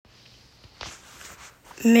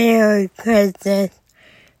Merry Christmas.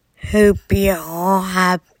 Hope you all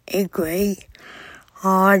have a great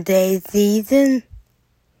holiday season.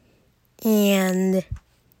 And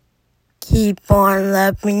keep on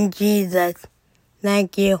loving Jesus.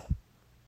 Thank you.